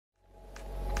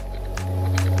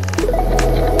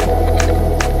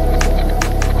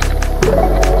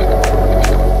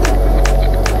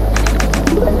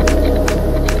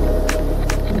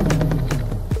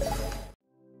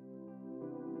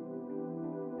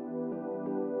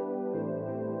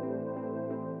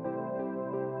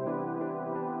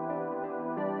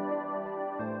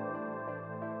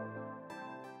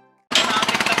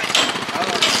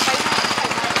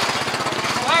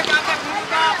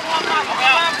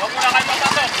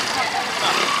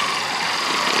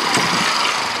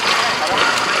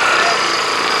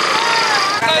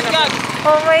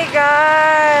Oh my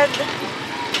God!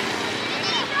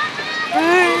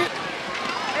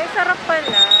 Ay, sarap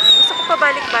pala. Gusto ko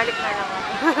pabalik-balik na lang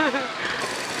ako.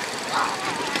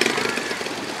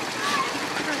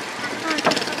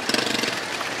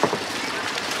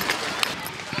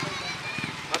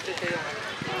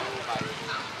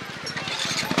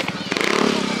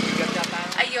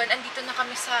 Ayun, andito na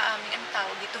kami sa aming, ang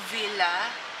tawag dito,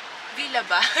 villa. Villa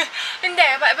ba? Hindi,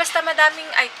 basta madaming,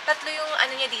 ay, tatlo yung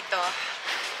ano niya dito.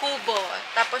 Kubo.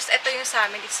 Tapos, ito yung sa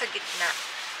amin, dito sa gitna.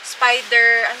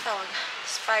 Spider, ang tawag?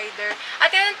 Spider.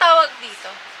 At yan ang tawag dito?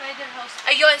 Spider house.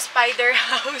 Ayun, spider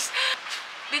house.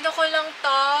 Binoko lang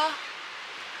to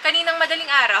kaninang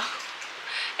madaling araw.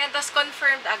 Yan, tapos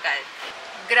confirmed agad.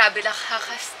 Grabe,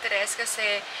 nakaka-stress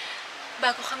kasi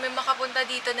bago kami makapunta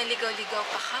dito, naligaw-ligaw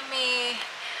pa kami.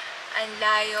 Ang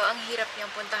layo, ang hirap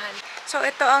niyang puntahan. So,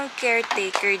 ito ang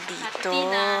caretaker dito.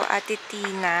 Ate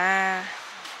Tina.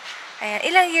 Ayan,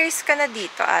 ilang years ka na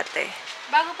dito, ate?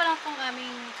 Bago pa lang pong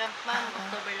aming camp, ma'am.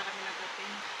 October lang kami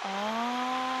nag-open.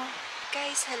 Oh.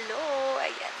 Guys, hello.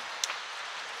 Ayan.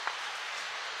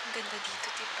 Ang ganda dito,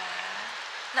 diba?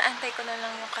 Naantay ko na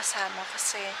lang yung kasama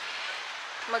kasi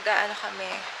mag-aano kami,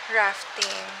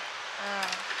 rafting.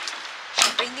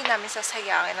 Siyempre, hindi namin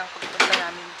sasayangin ang pagpunta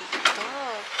namin dito.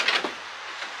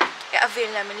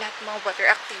 I-avail namin lahat ng mga water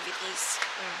activities.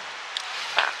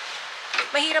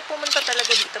 Mahirap pumunta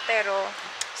talaga dito pero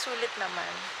sulit naman.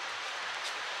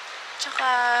 Tsaka,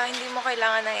 hindi mo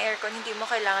kailangan ng aircon, hindi mo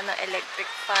kailangan ng electric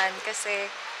fan kasi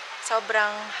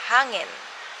sobrang hangin.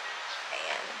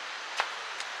 Ayan.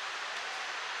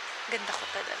 Ganda ko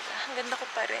talaga. Ang ganda ko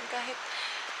pa rin kahit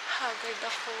haggard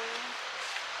ako.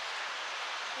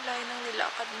 Wala yun ang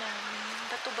nilakad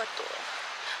namin. Bato-bato.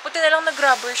 Buti na lang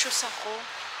nag-rubber shoes ako.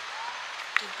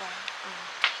 Diba?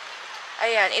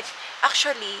 Ayan.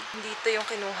 Actually, dito yung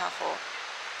kinuha ko.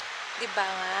 Diba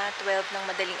nga, 12 ng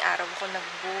madaling araw ako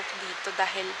nag-book dito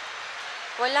dahil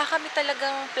wala kami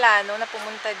talagang plano na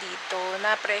pumunta dito.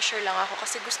 Na-pressure lang ako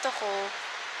kasi gusto ko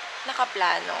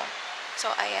nakaplano. So,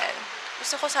 ayan.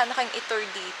 Gusto ko sana kayong i-tour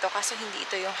dito kasi hindi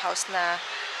ito yung house na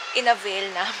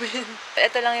in-avail namin.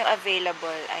 Ito lang yung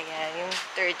available. Ayan, yung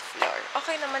 3rd floor.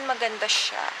 Okay naman, maganda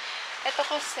siya. Ito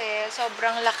kasi,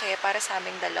 sobrang laki para sa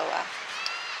aming dalawa.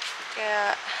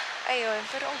 Kaya, ayun.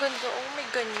 Pero ang ganda, oh, may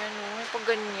ganyan, oh. May pag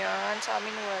ganyan. Sa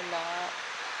amin wala.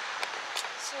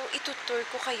 So, itutour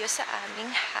ko kayo sa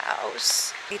aming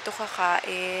house. Dito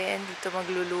kakain, dito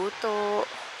magluluto.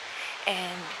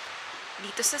 And,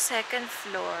 dito sa 2nd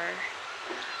floor,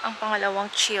 ang pangalawang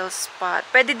chill spot.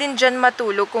 Pwede din dyan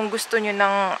matulog kung gusto nyo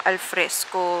ng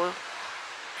alfresco.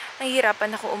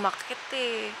 Nahihirapan ako umakyat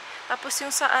eh. Tapos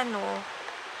yung sa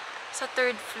sa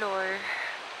 3rd floor,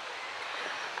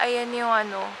 ayan yung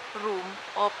room.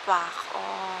 Opak.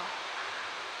 Oh.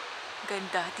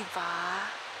 Ganda,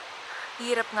 diba?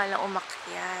 Hirap nga lang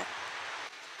umakyat.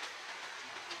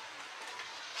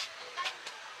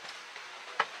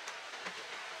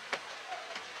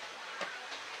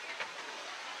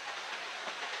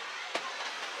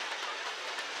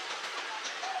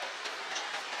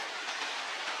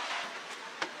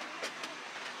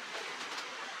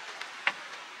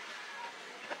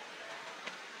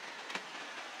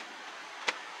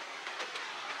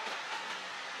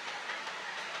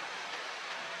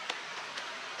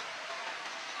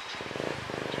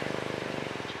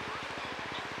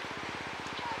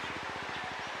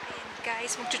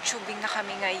 Guys, magtutubing na kami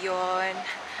ngayon.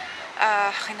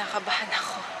 Kinakabahan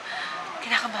ako.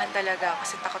 Kinakabahan talaga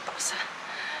kasi takot ako sa...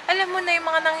 Alam mo na yung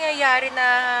mga nangyayari na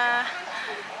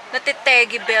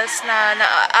natitegi bells na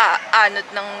naaanod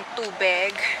ng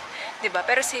tubig. Diba?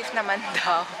 Pero safe naman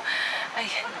daw.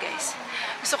 Ayan, guys.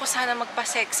 Gusto ko sana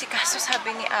magpa-sexy kaso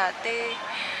sabi ni ate,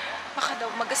 baka daw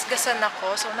magasgasan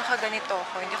ako. So, nakaganito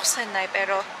ako. Hindi ko sanay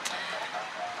pero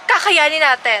kakayanin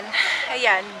natin.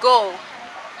 Ayan, go!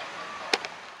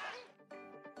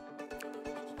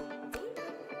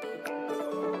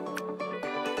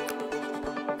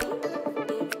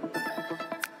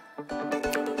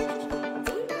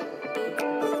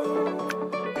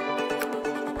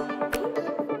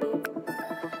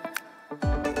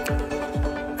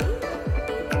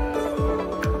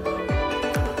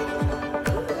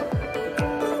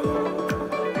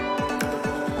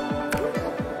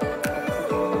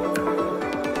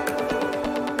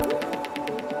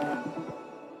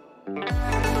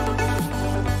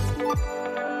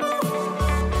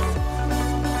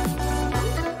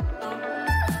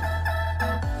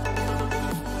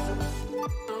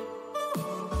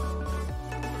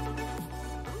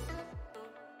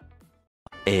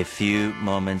 A few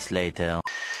moments later.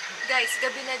 Guys,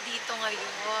 gabi na dito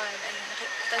ngayon. Ayun,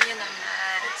 nakikita nyo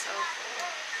naman. So,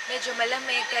 medyo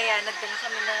malamig, kaya nagdala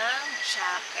kami ng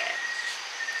jacket.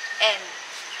 And,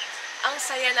 ang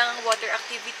saya ng water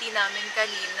activity namin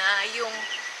kanina, yung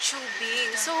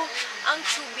tubing. So, ang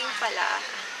tubing pala,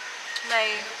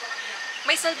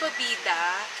 may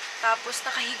salbabida, tapos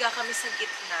nakahiga kami sa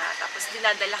gitna, tapos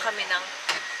dinadala kami ng,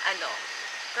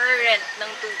 current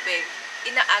ng tubig.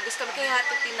 Inaagos kami, kaya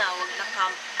ito tinawag na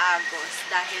Camp Agos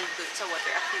dahil dun sa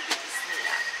water activities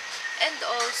nila. And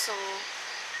also,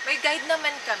 may guide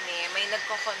naman kami, may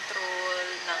nagko-control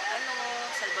ng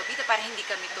salbabida para hindi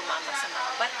kami tumama sa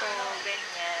mga bato,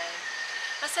 ganyan.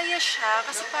 Masaya siya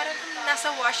kasi parang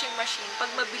nasa washing machine pag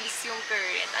mabilis yung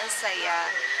current. Ang saya.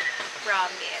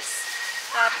 Promise.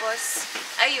 Tapos,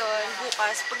 ayun,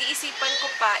 bukas, pag-iisipan ko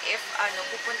pa if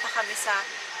pupunta kami sa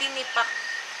Tinipak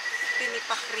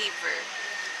River.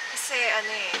 Kasi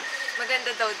maganda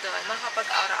daw doon.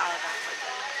 Makapag-aura-aura ako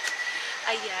doon.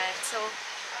 Ayan. So,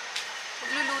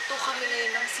 magluluto kami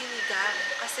ngayon ng sinigang.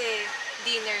 Kasi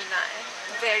dinner na.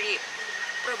 Very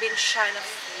probinsya na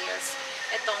feels.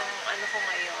 Itong ko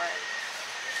ngayon.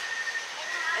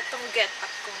 Itong get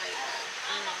up ko ngayon.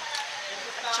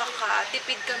 At saka,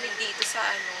 tipid kami dito sa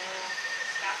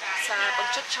sa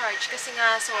pag-charge. Kasi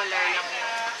nga, solar lang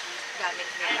yung gamit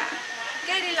nila.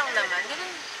 Carry lang naman.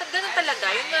 Ganun talaga.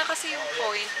 Yun nga kasi yung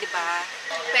point, di ba?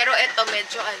 Pero ito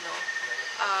medyo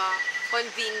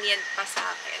convenient pa sa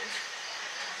akin.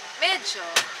 Medyo.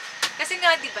 Kasi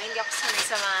nga, di ba, hindi ako sanay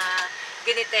sa mga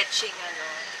ganiteching,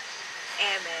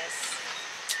 MS.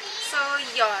 So,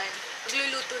 yon.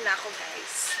 Magluluto na ako,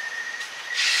 guys.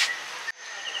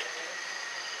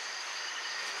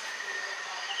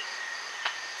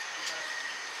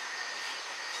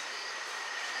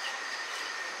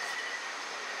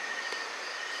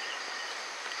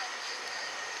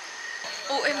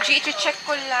 OMG, i-check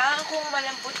ko lang kung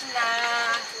malambot na.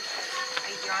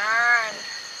 Ayan.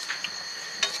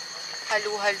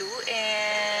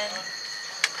 Halu-haluin.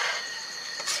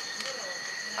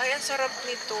 Ay, ang sarap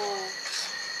nito.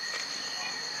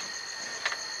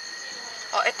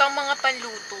 Oh, ito ang mga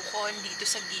panluto ko dito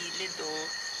sa gilid, oh.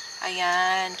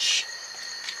 Ayan.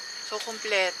 So,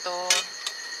 kompleto.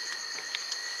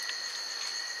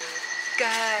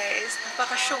 Guys,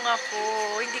 napakasyong ako.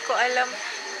 Hindi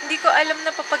ko alam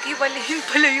na papaghiwalayin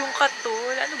pala yung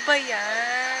katol. Ano ba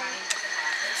yan?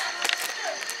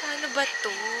 Ano ba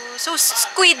to? So,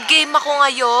 Squid Game ako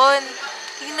ngayon.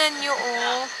 Tingnan nyo,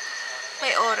 oh.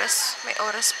 May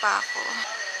oras pa ako.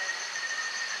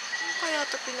 Ano kaya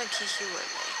ito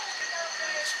pinaghihiwalay?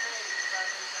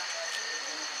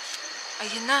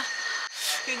 Ayan na.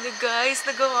 Yun na, guys.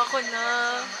 Nagawa ko na.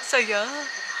 Saya.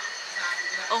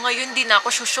 O, ngayon din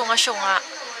ako syusyunga-syunga.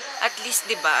 At least,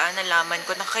 di ba, nalaman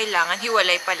ko na kailangan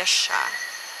hiwalay pala siya.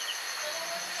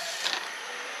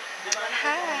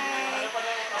 Hi!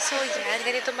 So, yan.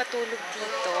 Ganito matulog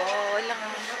dito.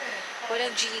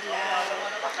 Walang gilaw.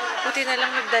 Buti na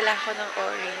lang nagdala ko ng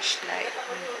orange light.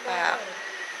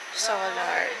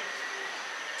 Solar.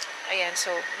 Ayan,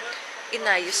 so,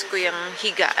 inayos ko yung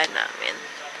higaan namin.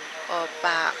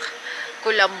 Opak.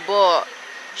 Kulambo.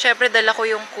 Siyempre, dala ko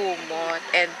yung kumot.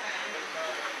 And,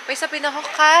 may sapin ako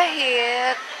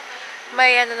kahit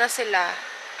may na sila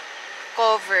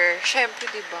cover.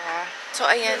 Siyempre, diba? So,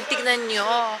 ayan. Tignan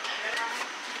nyo.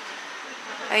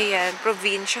 Ayan.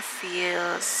 Probinsya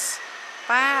feels.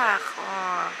 Pak.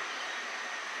 Oh.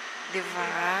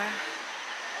 Diba?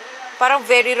 Parang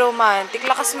very romantic.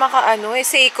 Lakas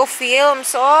Seiko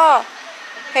Films. Oh.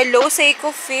 Hello,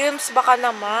 Seiko Films. Baka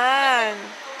naman.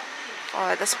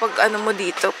 Oh, tapos pag mo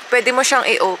dito, pwede mo siyang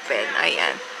i-open.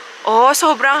 Ayan. Oh,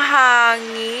 sobrang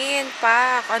hangin.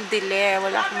 Pak, ang dilim.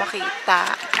 Wala akong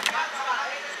makita.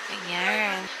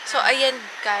 Ayan. So, ayan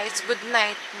guys. Good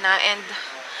night na. And,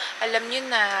 alam nyo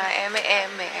na,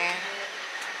 eme-eme.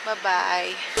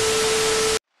 Bye-bye.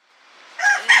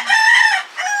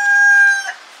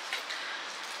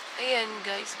 Ayan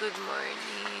guys, good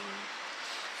morning.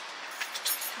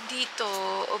 Dito,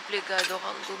 obligado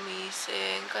kang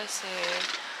gumising kasi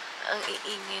ang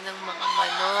iingay ng mga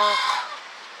manok.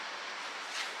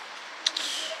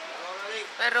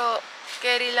 Pero,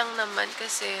 carry lang naman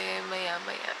kasi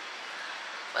maya-maya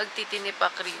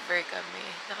magtitinipak river kami.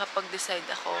 Nakapag-decide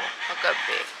ako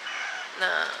paggabi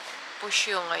na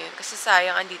push yung ngayon. Kasi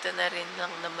sayang, andito na rin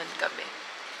lang naman kami.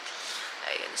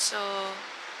 Ayan, so,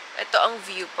 ito ang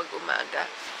view pag umaga.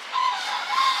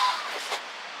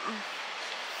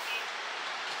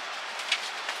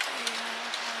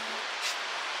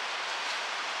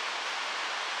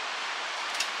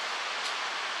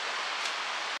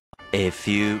 A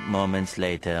few moments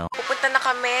later. Pupunta na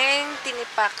kaming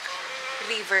Tinipak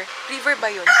River. River ba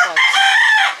yun? Falls?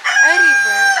 Ay,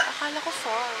 river. Akala ko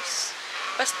falls.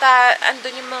 Basta,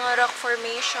 andun yung mga rock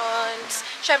formations.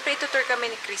 Siyempre, itutur kami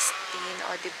ni Christine.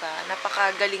 O, diba?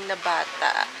 Napakagaling na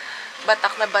bata.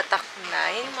 Batak na.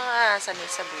 Yung mga sanay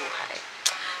sa buhay.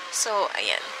 So,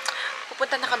 ayan.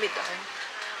 Pupunta na kami doon.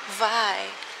 Bye!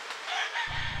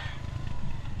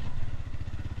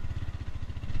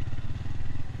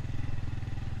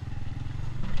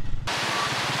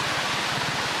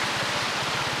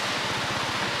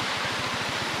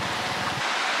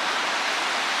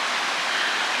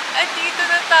 At dito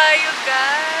na tayo,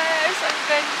 guys. Ang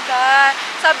ganda.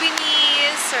 Sabi ni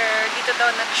Sir, dito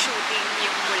daw nag-shooting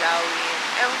yung Mulawin.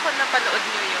 Ewan ko napanood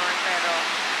nyo yun, pero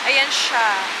ayan siya.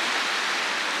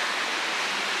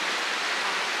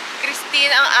 Christine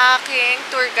ang aking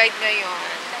tour guide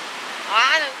ngayon.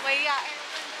 Nagmayain.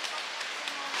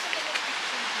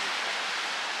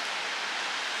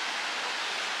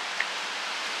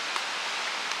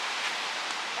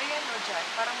 Ayan o dyan,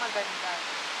 parang maganda.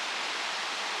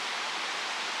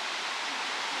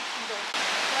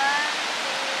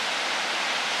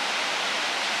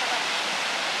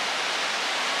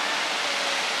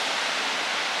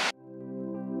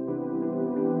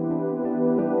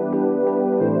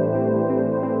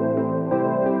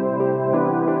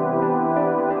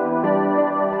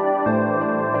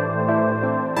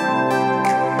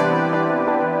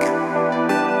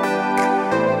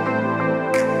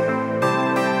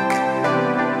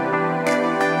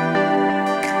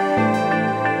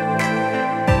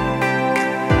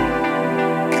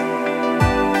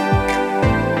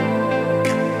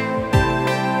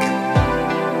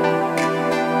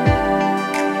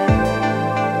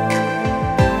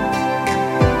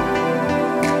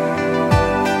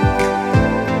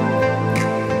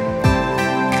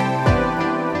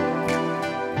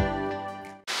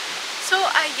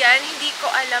 Hindi ko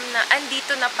alam na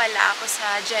andito na pala ako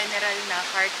sa General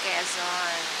Nakar,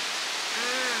 Quezon.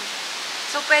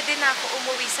 So, pwede na ako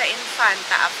umuwi sa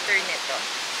Infanta after nito.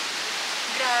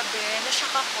 Grabe,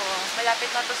 nashock ako. Malapit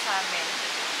na to sa amin.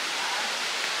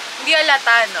 Hindi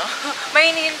alata, no?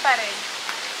 Mainihin pa rin.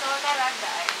 So, tara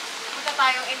guys. Punta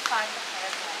tayong Infanta,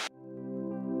 Quezon.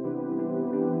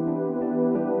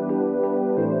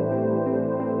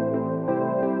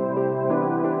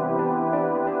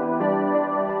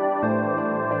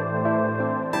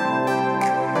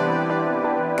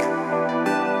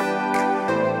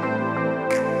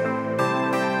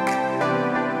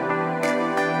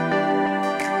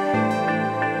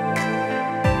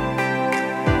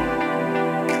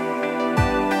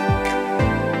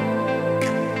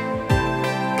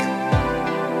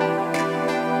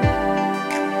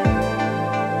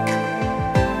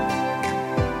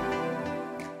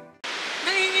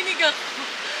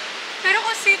 Pero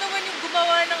kung sino man yung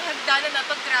gumawa ng hagdanan na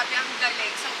to, grabe ang galing.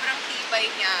 Sobrang tibay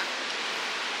niya.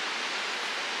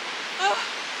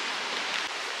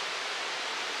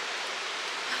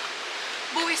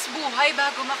 Buwis buhay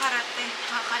bago makarating.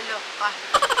 Kakaloka.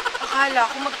 Akala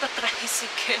ko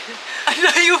magta-tricycle.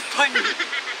 Alayo pa niya.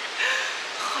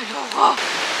 Kakaloka.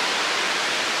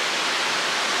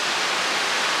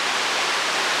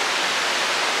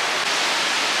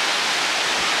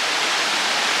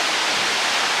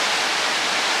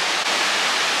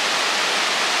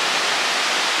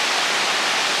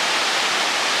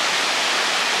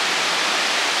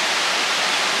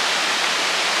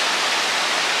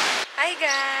 Hi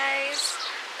guys!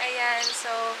 Ayan,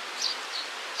 so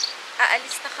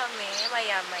aalis na kami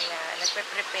maya-maya.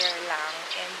 Nagpe-prepare lang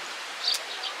and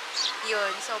yun,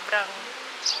 sobrang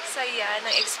saya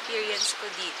ng experience ko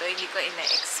dito. Hindi ko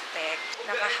ina-expect.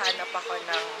 Nakahanap ako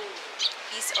ng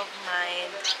peace of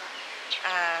mind.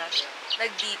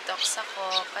 Nag-detox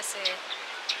ako kasi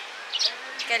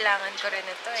kailangan ko rin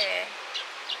ito eh.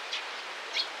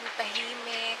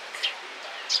 Tahimik.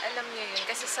 Alam niyo yun,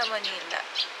 kasi sa Manila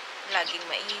laging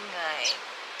maingay.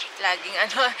 Laging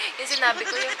yung sinabi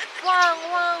ko yung wang,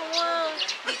 wang, wang.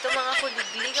 Dito mga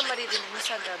kuliglig ang maririnig mo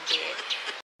sa gabi.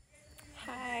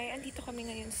 Hi, andito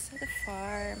kami ngayon sa the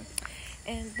farm.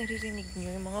 And naririnig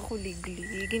nyo yung mga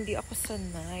kuliglig. Hindi ako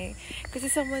sanay.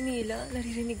 Kasi sa Manila,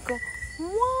 naririnig ko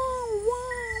wang,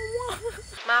 wang, wang.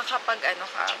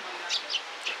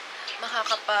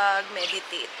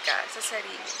 Makakapag-meditate ka sa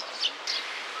sarili mo.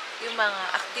 Yung mga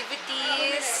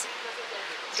activities,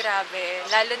 grabe.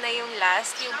 Lalo na yung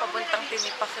last, yung papuntang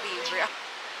Tinipak River.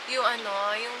 Yung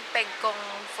yung peg kong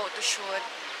photoshoot,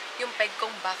 yung peg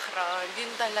kong background,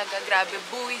 yun talaga, grabe,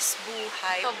 buwis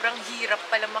buhay. Sobrang hirap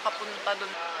pala makapunta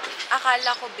dun.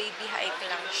 Akala ko baby hike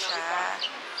lang siya.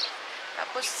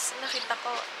 Tapos nakita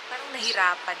ko, parang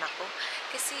nahirapan ako.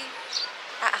 Kasi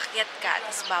aakyat ka,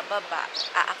 tapos bababa.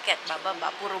 Aakyat, bababa,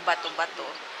 puro bato-bato.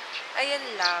 Ayan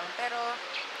lang. Pero,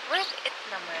 worth it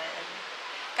naman.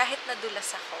 Kahit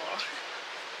nadulas ako.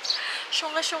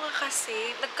 Syunga-syunga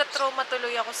kasi. Nagka-trauma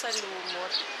tuloy ako sa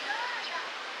lumot.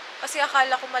 Kasi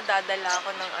akala ko madadala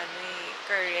ako ng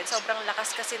current. Sobrang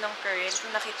lakas kasi ng current.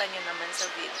 Nakita nyo naman sa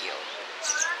video.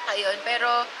 Ayun,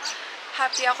 pero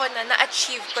happy ako na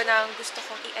na-achieve ko na ang gusto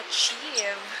kong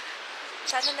i-achieve.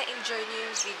 Sana na-enjoy niyo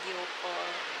yung video ko.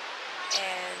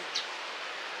 And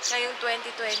ngayong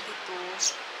 2022,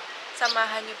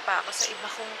 samahan niyo pa ako sa iba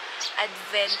kong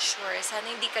adventure. Sana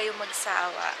hindi kayo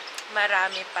magsawa.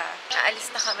 Marami pa.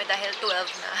 Naalis na kami dahil 12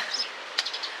 na.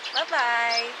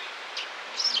 Bye-bye!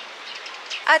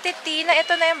 Ate Tina,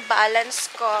 ito na yung balance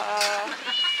ko.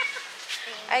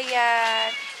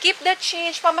 Ayan. Keep the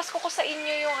change. Pamasko ko sa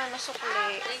inyo yung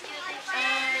sukli. Thank you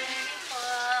po.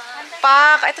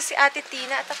 Pak, ito si Ate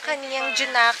Tina at ang kanyang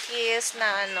junakis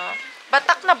na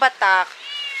batak na batak.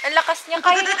 Ang lakas niya.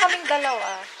 Kaya niya kaming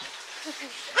dalawa.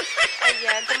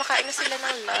 Ayan, kumakain na sila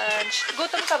ng lunch.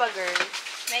 Gutom ka ba, girl?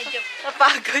 Medyo.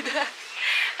 Napagod na.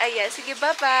 Ayan, sige,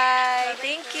 bye-bye.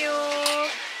 Thank you.